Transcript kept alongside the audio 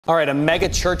All right, a mega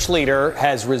church leader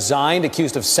has resigned,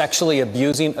 accused of sexually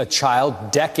abusing a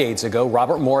child decades ago.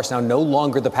 Robert Morris, now no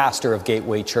longer the pastor of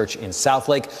Gateway Church in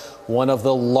Southlake, one of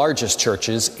the largest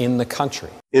churches in the country.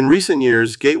 In recent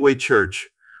years, Gateway Church,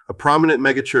 a prominent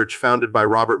megachurch founded by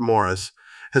Robert Morris,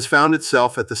 has found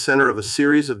itself at the center of a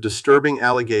series of disturbing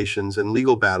allegations and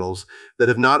legal battles that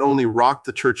have not only rocked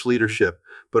the church leadership,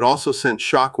 but also sent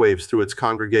shockwaves through its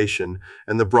congregation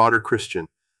and the broader Christian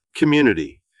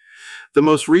community. The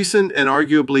most recent and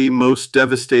arguably most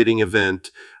devastating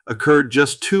event occurred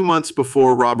just 2 months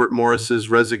before Robert Morris's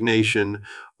resignation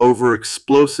over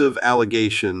explosive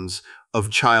allegations of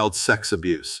child sex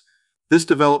abuse. This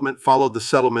development followed the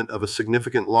settlement of a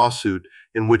significant lawsuit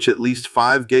in which at least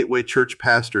 5 Gateway Church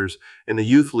pastors and a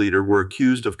youth leader were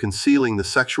accused of concealing the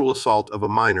sexual assault of a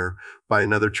minor by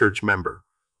another church member.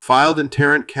 Filed in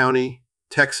Tarrant County,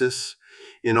 Texas,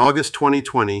 in August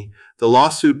 2020, the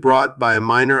lawsuit brought by a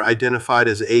minor identified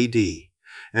as AD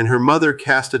and her mother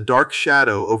cast a dark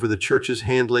shadow over the church's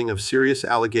handling of serious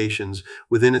allegations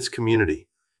within its community.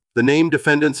 The named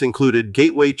defendants included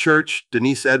Gateway Church,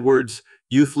 Denise Edwards,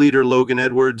 youth leader Logan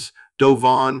Edwards, Doe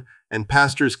Vaughn, and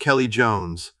pastors Kelly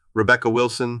Jones, Rebecca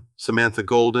Wilson, Samantha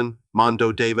Golden,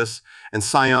 Mondo Davis, and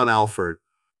Sion Alford.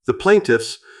 The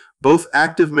plaintiffs, both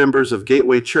active members of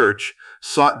Gateway Church,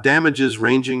 sought damages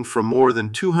ranging from more than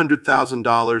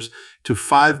 $200,000 to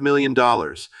 $5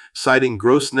 million, citing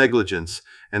gross negligence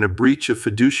and a breach of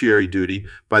fiduciary duty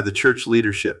by the church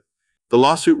leadership. The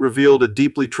lawsuit revealed a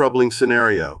deeply troubling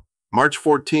scenario. March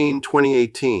 14,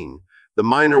 2018, the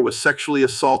minor was sexually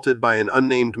assaulted by an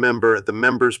unnamed member at the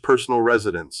member's personal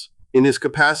residence. In his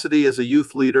capacity as a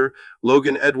youth leader,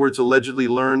 Logan Edwards allegedly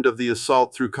learned of the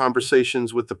assault through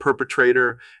conversations with the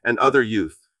perpetrator and other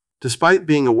youth. Despite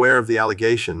being aware of the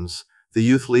allegations, the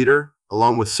youth leader,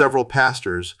 along with several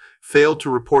pastors, failed to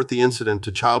report the incident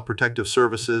to Child Protective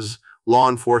Services, law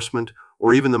enforcement,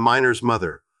 or even the minor's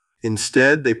mother.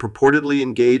 Instead, they purportedly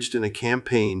engaged in a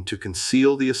campaign to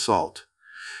conceal the assault,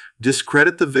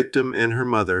 discredit the victim and her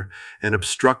mother, and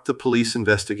obstruct the police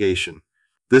investigation.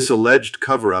 This alleged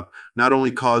cover-up not only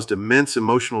caused immense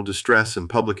emotional distress and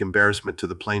public embarrassment to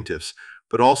the plaintiffs,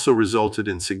 but also resulted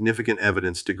in significant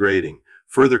evidence degrading,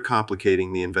 further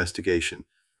complicating the investigation.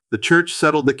 The church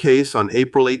settled the case on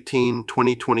April 18,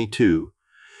 2022,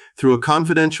 through a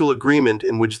confidential agreement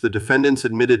in which the defendants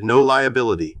admitted no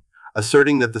liability,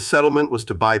 asserting that the settlement was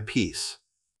to buy peace.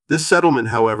 This settlement,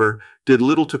 however, did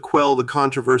little to quell the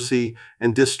controversy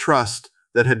and distrust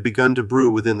that had begun to brew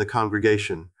within the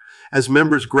congregation. As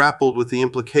members grappled with the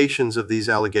implications of these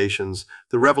allegations,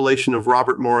 the revelation of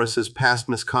Robert Morris's past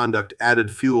misconduct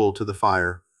added fuel to the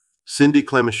fire. Cindy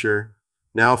Clemisher,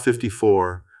 now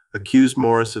 54, accused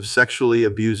Morris of sexually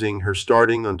abusing her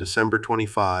starting on December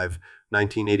 25,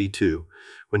 1982,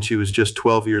 when she was just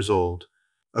 12 years old.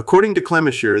 According to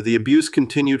Clemisher, the abuse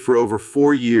continued for over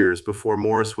 4 years before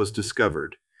Morris was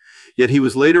discovered. Yet he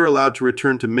was later allowed to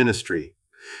return to ministry,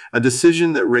 a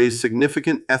decision that raised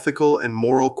significant ethical and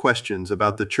moral questions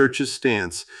about the church's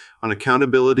stance on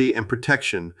accountability and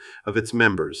protection of its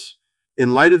members.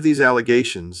 In light of these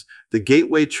allegations, the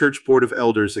Gateway Church Board of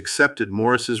Elders accepted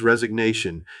Morris's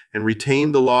resignation and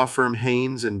retained the law firm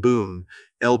Haynes & Boone,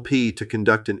 LP, to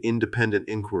conduct an independent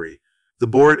inquiry. The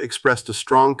board expressed a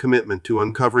strong commitment to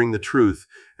uncovering the truth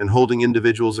and holding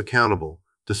individuals accountable,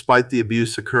 despite the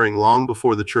abuse occurring long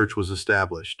before the church was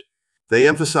established. They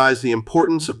emphasized the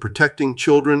importance of protecting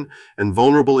children and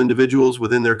vulnerable individuals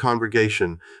within their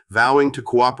congregation, vowing to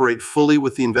cooperate fully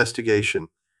with the investigation.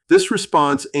 This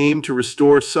response aimed to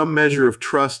restore some measure of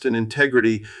trust and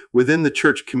integrity within the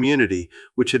church community,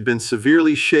 which had been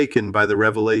severely shaken by the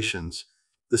revelations.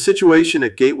 The situation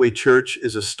at Gateway Church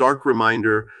is a stark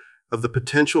reminder of the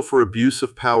potential for abuse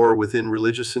of power within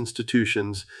religious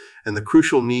institutions and the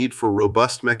crucial need for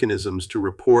robust mechanisms to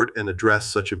report and address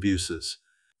such abuses.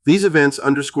 These events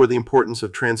underscore the importance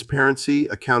of transparency,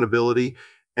 accountability,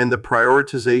 and the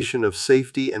prioritization of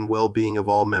safety and well-being of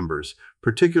all members,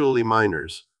 particularly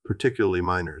minors.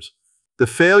 The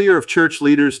failure of church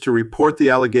leaders to report the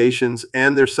allegations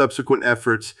and their subsequent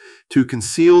efforts to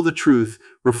conceal the truth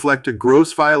reflect a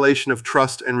gross violation of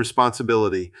trust and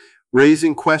responsibility,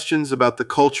 raising questions about the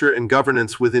culture and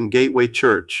governance within Gateway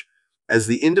Church. As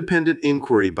the independent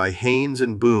inquiry by Haynes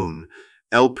 & Boone,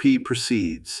 LP,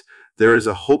 proceeds, there is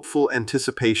a hopeful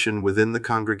anticipation within the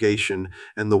congregation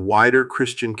and the wider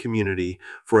Christian community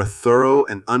for a thorough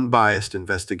and unbiased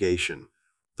investigation.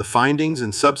 The findings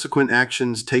and subsequent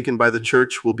actions taken by the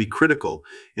church will be critical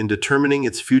in determining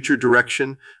its future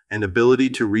direction and ability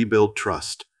to rebuild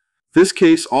trust. This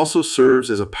case also serves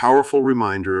as a powerful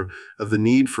reminder of the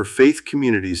need for faith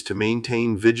communities to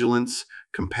maintain vigilance,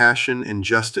 compassion, and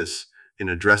justice in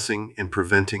addressing and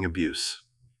preventing abuse.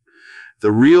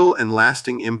 The real and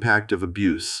lasting impact of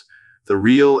abuse. The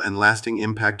real and lasting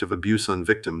impact of abuse on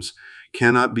victims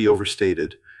cannot be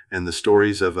overstated, and the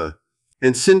stories of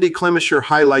and Cindy Clemisher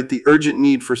highlight the urgent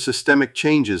need for systemic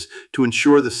changes to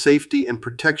ensure the safety and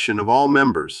protection of all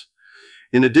members.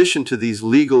 In addition to these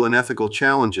legal and ethical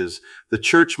challenges, the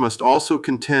church must also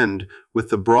contend with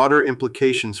the broader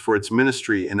implications for its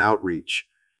ministry and outreach.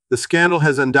 The scandal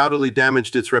has undoubtedly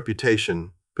damaged its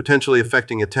reputation, potentially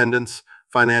affecting attendance,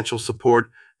 financial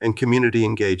support, and community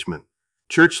engagement.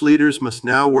 Church leaders must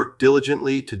now work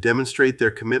diligently to demonstrate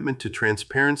their commitment to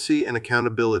transparency and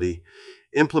accountability,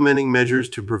 implementing measures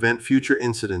to prevent future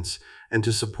incidents and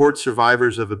to support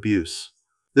survivors of abuse.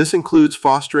 This includes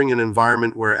fostering an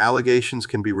environment where allegations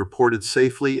can be reported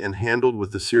safely and handled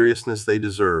with the seriousness they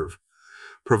deserve,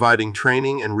 providing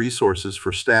training and resources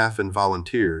for staff and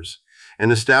volunteers,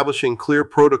 and establishing clear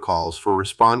protocols for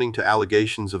responding to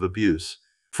allegations of abuse.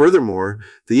 Furthermore,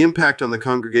 the impact on the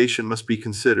congregation must be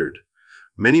considered.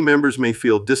 Many members may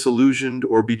feel disillusioned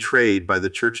or betrayed by the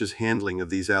church's handling of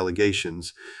these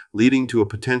allegations, leading to a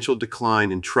potential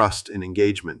decline in trust and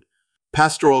engagement.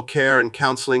 Pastoral care and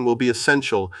counseling will be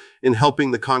essential in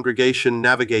helping the congregation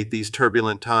navigate these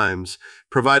turbulent times,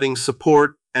 providing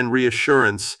support and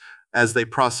reassurance as they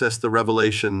process the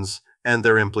revelations and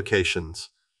their implications.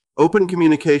 Open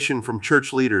communication from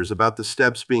church leaders about the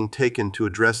steps being taken to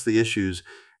address the issues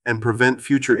and prevent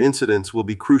future incidents will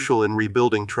be crucial in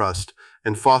rebuilding trust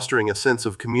and fostering a sense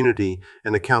of community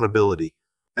and accountability.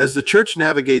 As the church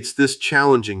navigates this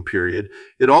challenging period,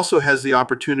 it also has the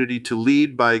opportunity to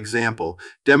lead by example,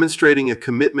 demonstrating a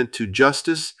commitment to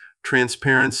justice,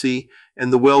 transparency,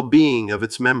 and the well-being of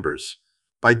its members.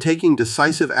 By taking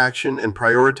decisive action and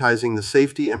prioritizing the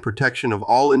safety and protection of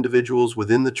all individuals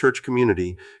within the church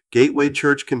community, Gateway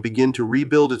Church can begin to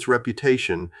rebuild its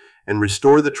reputation and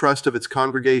restore the trust of its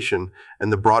congregation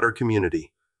and the broader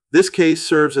community. This case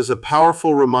serves as a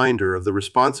powerful reminder of the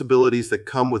responsibilities that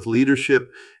come with leadership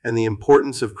and the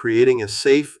importance of creating a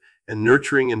safe and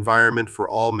nurturing environment for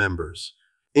all members.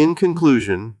 In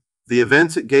conclusion, the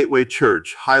events at Gateway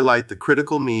Church highlight the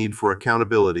critical need for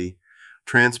accountability,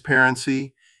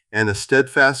 transparency, and a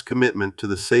steadfast commitment to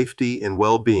the safety and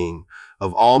well-being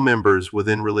of all members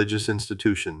within religious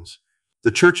institutions.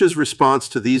 The church's response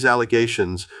to these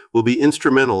allegations will be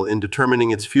instrumental in determining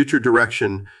its future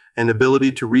direction and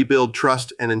ability to rebuild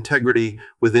trust and integrity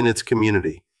within its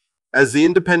community. As the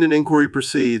independent inquiry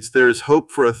proceeds, there is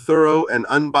hope for a thorough and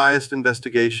unbiased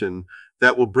investigation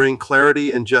that will bring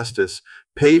clarity and justice,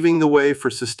 paving the way for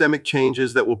systemic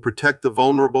changes that will protect the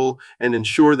vulnerable and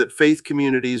ensure that faith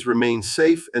communities remain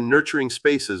safe and nurturing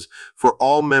spaces for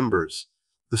all members.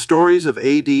 The stories of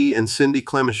A.D. and Cindy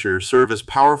Clemisher serve as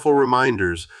powerful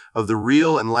reminders of the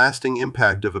real and lasting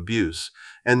impact of abuse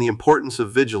and the importance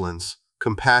of vigilance,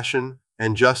 compassion,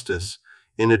 and justice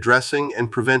in addressing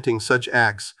and preventing such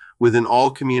acts within all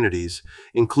communities,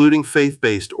 including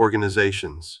faith-based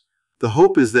organizations. The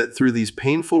hope is that through these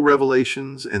painful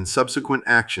revelations and subsequent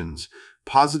actions,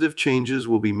 positive changes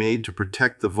will be made to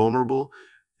protect the vulnerable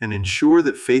and ensure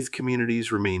that faith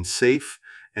communities remain safe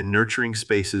and nurturing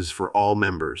spaces for all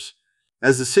members.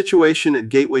 As the situation at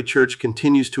Gateway Church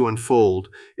continues to unfold,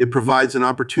 it provides an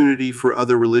opportunity for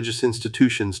other religious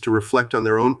institutions to reflect on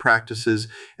their own practices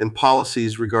and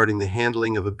policies regarding the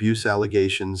handling of abuse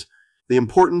allegations. The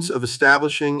importance of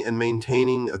establishing and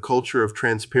maintaining a culture of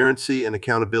transparency and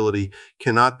accountability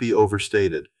cannot be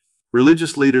overstated.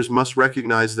 Religious leaders must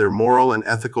recognize their moral and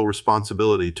ethical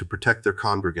responsibility to protect their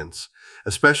congregants,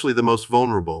 especially the most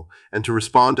vulnerable, and to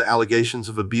respond to allegations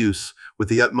of abuse with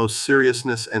the utmost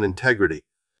seriousness and integrity.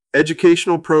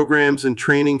 Educational programs and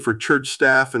training for church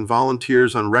staff and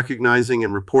volunteers on recognizing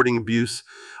and reporting abuse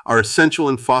are essential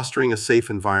in fostering a safe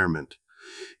environment.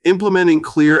 Implementing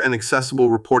clear and accessible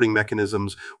reporting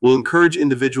mechanisms will encourage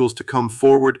individuals to come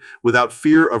forward without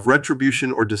fear of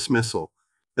retribution or dismissal.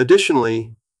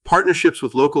 Additionally, partnerships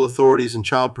with local authorities and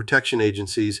child protection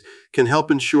agencies can help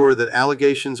ensure that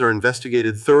allegations are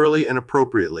investigated thoroughly and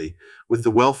appropriately, with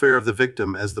the welfare of the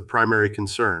victim as the primary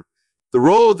concern. The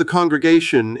role of the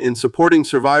congregation in supporting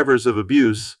survivors of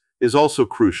abuse is also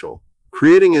crucial.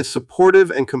 Creating a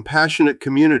supportive and compassionate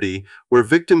community where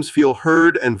victims feel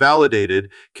heard and validated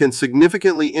can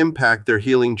significantly impact their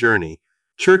healing journey.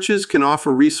 Churches can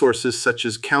offer resources such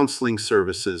as counseling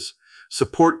services,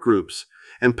 support groups,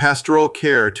 and pastoral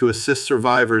care to assist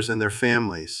survivors and their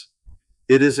families.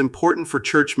 It is important for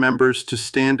church members to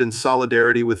stand in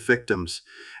solidarity with victims,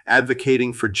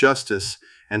 advocating for justice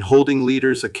and holding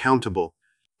leaders accountable.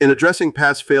 In addressing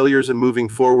past failures and moving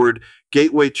forward,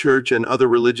 Gateway Church and other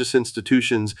religious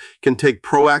institutions can take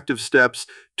proactive steps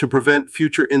to prevent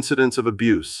future incidents of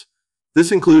abuse.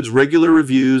 This includes regular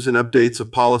reviews and updates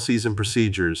of policies and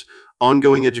procedures,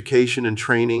 ongoing education and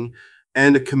training,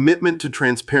 and a commitment to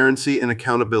transparency and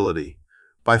accountability.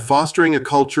 By fostering a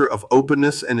culture of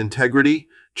openness and integrity,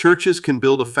 churches can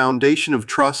build a foundation of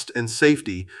trust and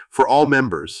safety for all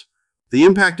members. The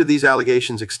impact of these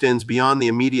allegations extends beyond the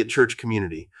immediate church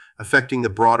community, affecting the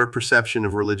broader perception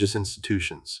of religious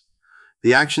institutions.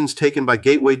 The actions taken by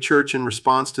Gateway Church in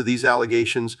response to these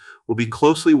allegations will be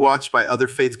closely watched by other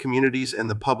faith communities and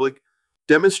the public,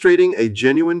 demonstrating a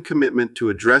genuine commitment to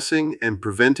addressing and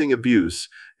preventing abuse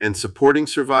and supporting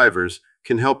survivors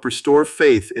can help restore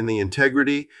faith in the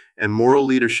integrity and moral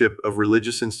leadership of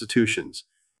religious institutions.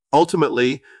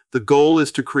 Ultimately, the goal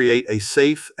is to create a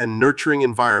safe and nurturing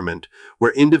environment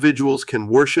where individuals can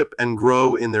worship and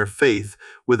grow in their faith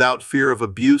without fear of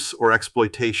abuse or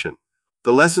exploitation.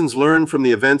 The lessons learned from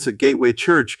the events at Gateway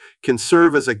Church can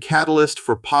serve as a catalyst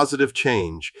for positive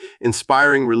change,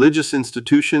 inspiring religious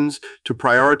institutions to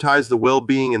prioritize the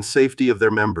well-being and safety of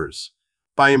their members.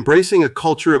 By embracing a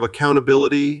culture of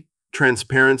accountability,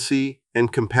 transparency,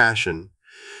 and compassion,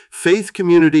 faith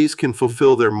communities can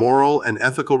fulfill their moral and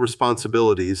ethical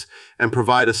responsibilities and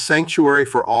provide a sanctuary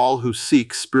for all who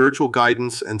seek spiritual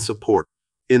guidance and support.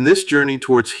 In this journey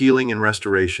towards healing and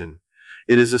restoration,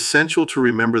 it is essential to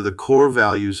remember the core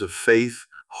values of faith,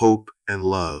 hope, and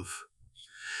love.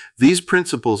 These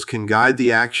principles can guide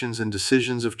the actions and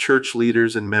decisions of church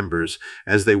leaders and members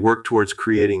as they work towards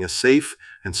creating a safe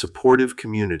and supportive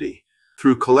community.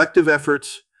 Through collective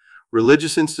efforts,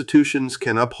 religious institutions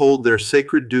can uphold their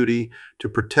sacred duty to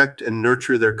protect and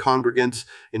nurture their congregants,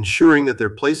 ensuring that their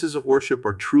places of worship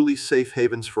are truly safe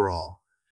havens for all.